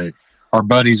state that our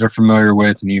buddies are familiar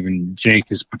with and even Jake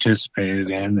has participated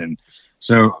in. And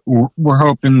so we're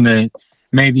hoping that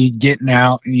maybe getting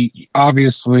out,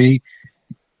 obviously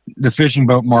the fishing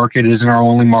boat market isn't our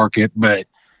only market, but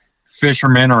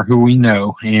fishermen are who we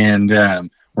know, and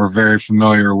we're very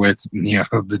familiar with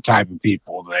the type of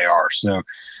people they are. So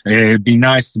it'd be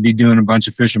nice to be doing a bunch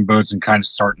of fishing boats and kind of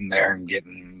starting there and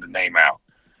getting the name out.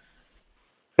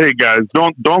 Hey guys,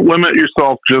 don't limit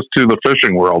yourself just to the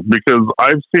fishing world, because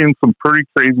I've seen some pretty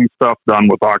crazy stuff done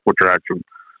with aqua traction.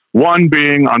 One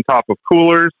being on top of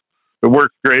coolers. It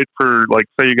works great for, like,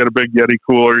 say you got a big Yeti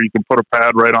cooler, you can put a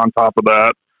pad right on top of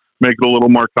that, make it a little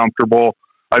more comfortable.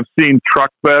 I've seen truck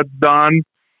beds done.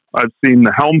 I've seen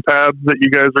the helm pads that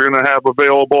you guys are going to have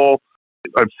available.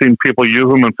 I've seen people use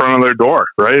them in front of their door,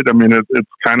 right? I mean, it's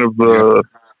kind of the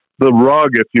rug,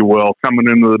 if you will, coming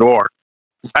into the door.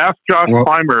 Ask Josh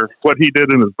Clymer what he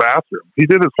did in his bathroom. He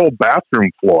did his whole bathroom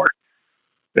floor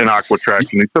in aqua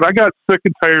traction. He said, I got sick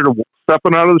and tired of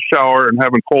stepping out of the shower and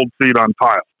having cold feet on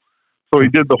tile. So he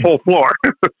did the whole floor.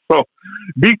 So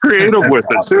be creative with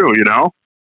awesome. It too,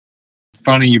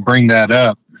 Funny you bring that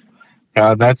up.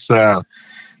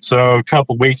 So a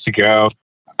couple weeks ago,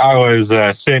 I was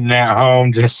sitting at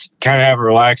home, just kind of have a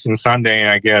relaxing Sunday, and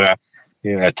I get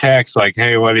a text like,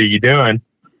 "Hey, what are you doing?"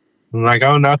 I'm like,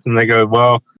 "Oh, nothing." They go,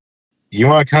 "Well, you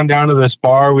want to come down to this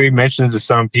bar? We mentioned to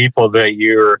some people that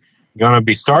you're going to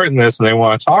be starting this, and they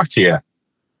want to talk to you."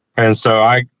 And so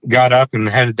I got up and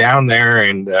headed down there,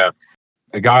 and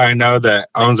a guy I know that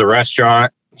owns a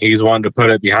restaurant, he's wanting to put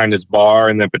it behind his bar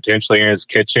and then potentially in his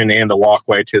kitchen and the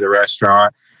walkway to the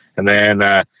restaurant. And then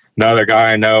another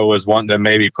guy I know was wanting to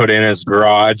maybe put in his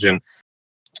garage, and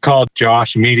called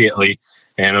Josh immediately.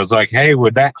 And it was like, "Hey,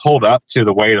 would that hold up to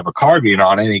the weight of a car being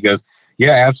on it?" And he goes,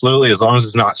 "Yeah, absolutely, as long as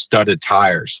it's not studded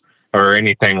tires or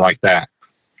anything like that."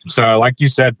 So like you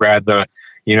said, Brad,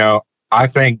 I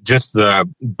think just the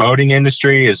boating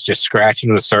industry is just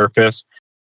scratching the surface.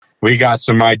 We got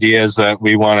some ideas that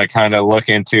we want to kind of look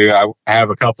into. I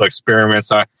have a couple of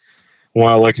experiments I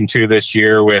want to look into this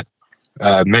year with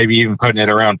maybe even putting it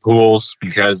around pools,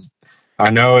 because I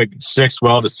know it sticks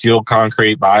well to sealed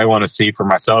concrete, but I want to see for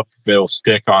myself if it'll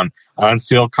stick on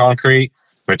unsealed concrete,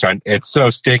 it's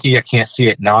so sticky, I can't see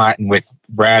it not. And with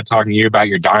Brad talking to you about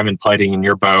your diamond plating in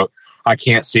your boat, I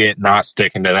can't see it not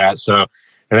sticking to that. So,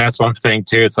 and that's one thing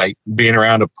too. It's like being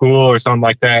around a pool or something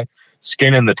like that.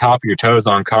 Skinning the top of your toes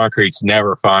on concrete's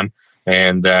never fun.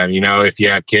 And, if you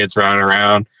have kids running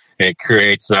around, it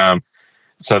creates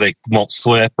so they won't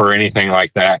slip or anything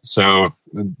like that. So,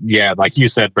 yeah, like you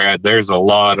said, Brad, there's a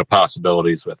lot of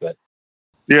possibilities with it.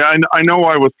 Yeah, I know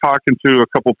I was talking to a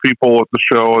couple people at the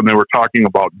show, and they were talking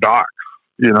about docks.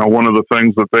 One of the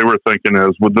things that they were thinking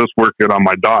is, would this work good on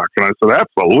my dock? And I said,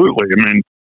 absolutely. I mean,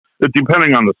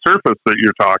 depending on the surface that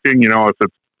you're talking, if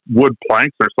it's wood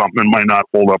planks or something, it might not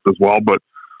hold up as well,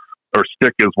 or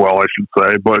stick as well, I should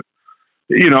say. But,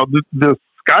 the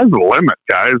sky's the limit,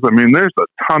 guys. I mean, there's a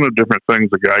ton of different things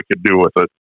a guy could do with it.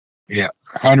 Yeah,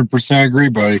 100% agree,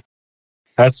 buddy.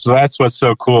 That's what's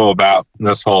so cool about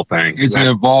this whole thing. It's an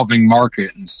evolving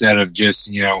market instead of just,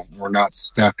 we're not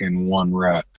stuck in one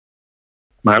rut.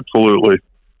 Absolutely.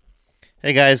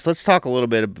 Hey guys, let's talk a little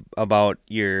bit about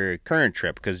your current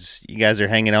trip, because you guys are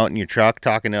hanging out in your truck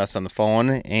talking to us on the phone,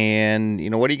 and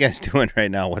what are you guys doing right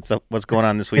now? What's up? What's going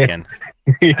on this weekend?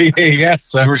 Yes,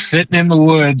 so we're sitting in the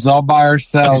woods all by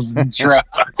ourselves in the truck.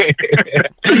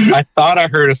 I thought I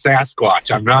heard a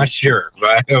Sasquatch. I'm not sure,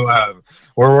 but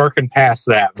we're working past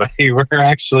that. But we're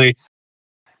actually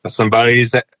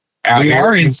somebody's out we here.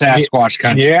 Are in Sasquatch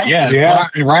country. Yeah.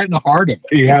 Right in the heart of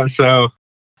it. Yeah, so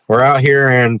we're out here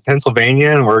in Pennsylvania,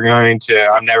 and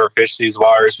I've never fished these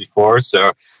waters before,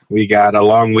 so we got a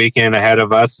long weekend ahead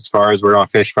of us as far as we're going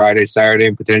to fish Friday, Saturday,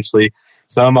 and potentially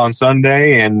some on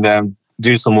Sunday, and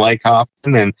do some lake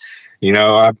hopping. And,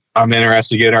 I'm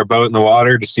interested to get our boat in the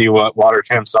water to see what water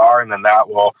temps are, and then that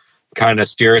will kind of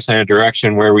steer us in a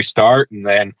direction where we start, and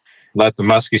then let the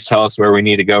muskies tell us where we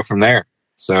need to go from there.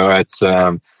 So it's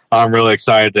I'm really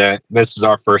excited that this is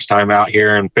our first time out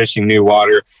here, and fishing new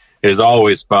water is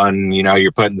always fun. You know,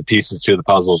 you're putting the pieces to the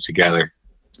puzzle together.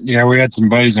 Yeah, we had some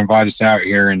buddies invite us out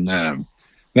here, and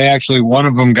they actually, one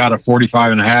of them got a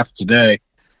 45.5 today.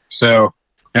 So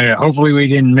hopefully we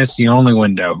didn't miss the only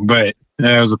window, but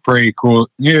it was a pretty cool.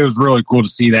 Yeah, it was really cool to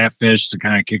see that fish to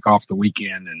kind of kick off the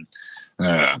weekend, and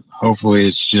hopefully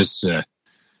it's just kind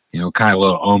of a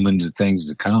little omen to things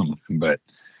to come. But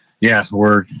yeah,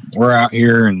 we're out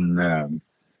here, and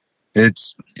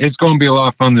it's going to be a lot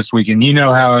of fun this weekend. You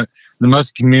know how the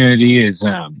muskie community is.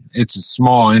 It's a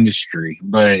small industry,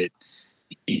 but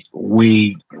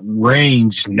we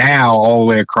range now all the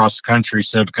way across the country.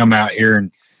 So to come out here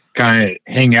and kind of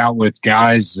hang out with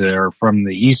guys that are from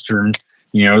the eastern,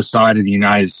 side of the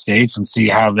United States and see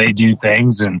how they do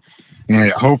things, and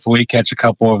hopefully catch a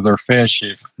couple of their fish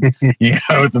if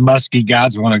the muskie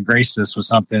gods want to grace us with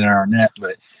something in our net.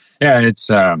 But yeah, it's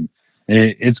going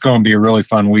to be a really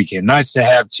fun weekend. Nice to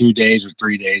have 2 days or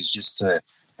 3 days just to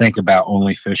think about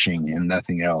only fishing and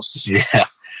nothing else. Yeah,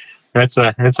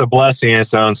 it's a blessing in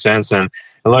its own sense, and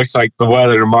it looks like the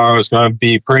weather tomorrow is going to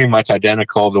be pretty much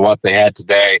identical to what they had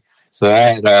today. So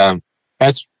that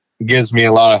gives me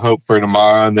a lot of hope for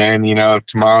tomorrow. And then if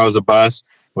tomorrow's a bust,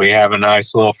 we have a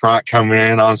nice little front coming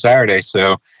in on Saturday.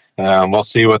 So we'll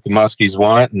see what the muskies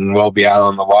want, and we'll be out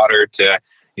on the water to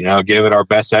give it our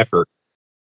best effort.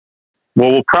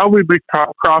 Well, we'll probably be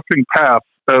crossing paths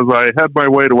as I head my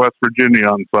way to West Virginia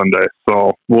on Sunday.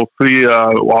 So we'll see.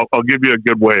 I'll give you a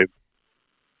good wave.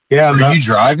 Yeah, are you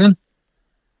driving?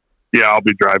 Yeah, I'll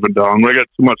be driving down. We got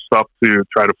too much stuff to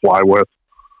try to fly with.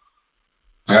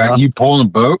 You pulling a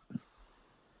boat?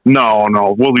 No.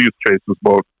 We'll use Chase's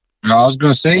boat. No, I was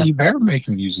going to say, you better make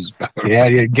him use his boat.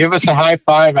 Yeah, give us a high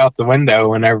five out the window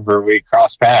whenever we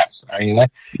cross paths. I mean,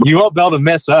 you won't be able to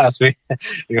miss us. We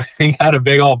got a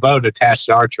big old boat attached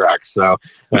to our truck. So,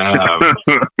 I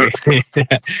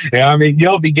mean,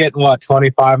 you'll be getting,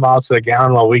 25 miles to the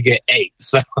gallon while we get 8.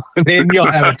 So then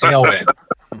you'll have a tailwind.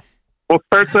 We'll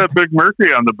start that big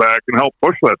Mercury on the back and help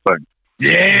push that thing.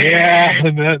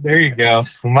 Yeah, there you go.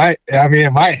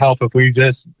 It might help if we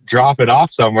just drop it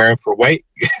off somewhere for weight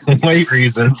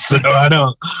reasons. So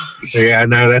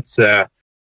that's the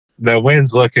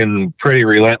wind's looking pretty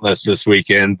relentless this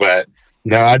weekend. But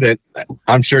no,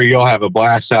 I'm sure you'll have a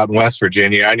blast out in West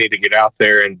Virginia. I need to get out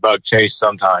there and bug Chase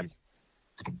sometime.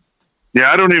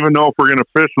 Yeah, I don't even know if we're going to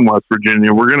fish in West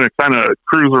Virginia. We're going to kind of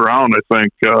cruise around, I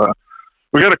think.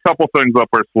 We got a couple things up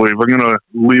our sleeve. I'm going to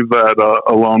leave that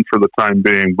alone for the time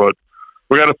being, but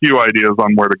we got a few ideas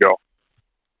on where to go.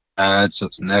 That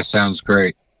sounds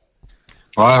great.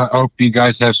 Well, I hope you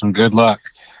guys have some good luck.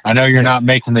 I know you're not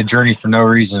making the journey for no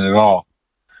reason at all.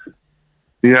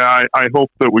 Yeah, I hope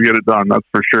that we get it done. That's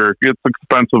for sure. It's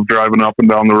expensive driving up and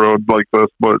down the road like this,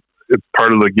 but it's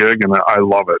part of the gig, and I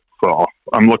love it. So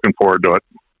I'm looking forward to it.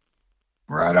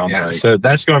 Right on. Yeah, so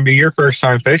that's going to be your first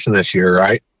time fishing this year,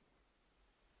 right?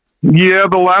 Yeah,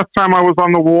 the last time I was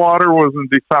on the water was in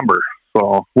December.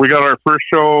 So we got our first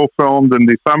show filmed in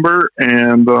December,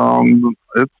 and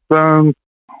it's been,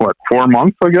 4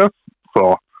 months, I guess?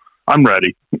 So I'm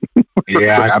ready.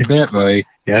 Yeah, I bet, buddy.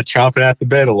 Yeah, chomping at the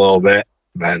bit a little bit.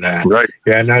 But, right.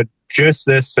 Yeah, no, just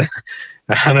this,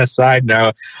 on a side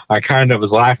note, I kind of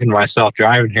was laughing to myself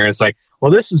driving here. It's like, well,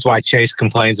 this is why Chase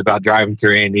complains about driving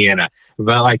through Indiana.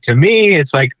 But to me,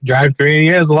 it's like driving through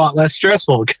Indiana is a lot less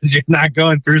stressful because you're not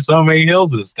going through so many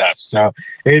hills and stuff. So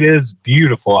it is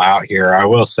beautiful out here. I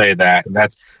will say that. And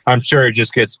I'm sure it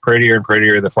just gets prettier and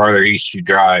prettier the farther east you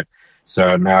drive.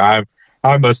 So no,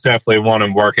 I most definitely want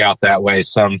to work out that way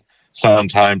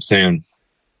sometime soon.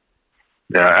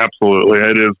 Yeah, absolutely.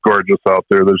 It is gorgeous out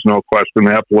there. There's no question.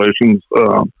 The Appalachians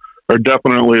are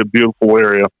definitely a beautiful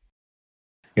area.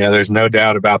 Yeah, there's no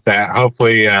doubt about that.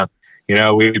 Hopefully,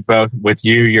 we both, with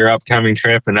your upcoming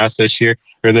trip, and us this year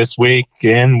or this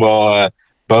weekend, we'll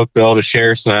both be able to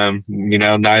share some,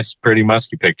 nice, pretty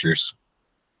musky pictures.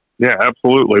 Yeah,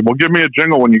 absolutely. Well, give me a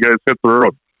jingle when you guys hit the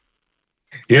road.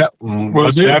 Yeah,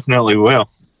 most definitely will.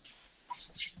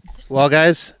 Well,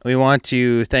 guys, we want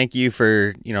to thank you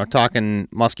for, talking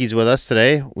muskies with us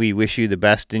today. We wish you the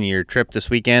best in your trip this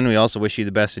weekend. We also wish you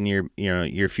the best in your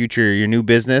future, your new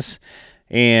business.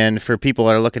 And for people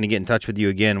that are looking to get in touch with you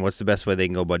again, what's the best way they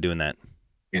can go about doing that?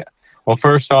 Yeah. Well,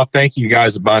 first off, thank you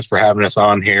guys a bunch for having us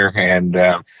on here. And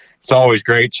it's always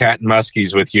great chatting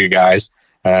muskies with you guys.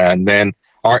 And then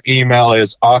our email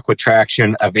is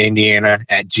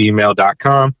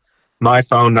aquatractionofindiana@gmail.com. My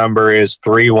phone number is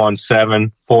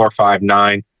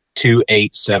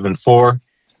 317-459-2874.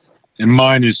 And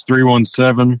mine is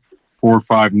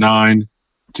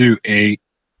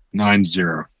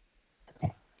 317-459-2890.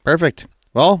 Perfect.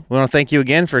 Well, we want to thank you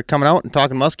again for coming out and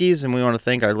talking muskies, and we want to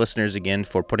thank our listeners again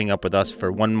for putting up with us for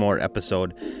one more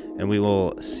episode. And we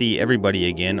will see everybody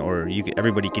again, or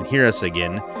everybody can hear us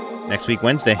again next week,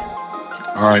 Wednesday.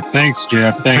 All right. Thanks,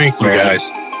 Jeff. Thanks, you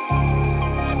guys.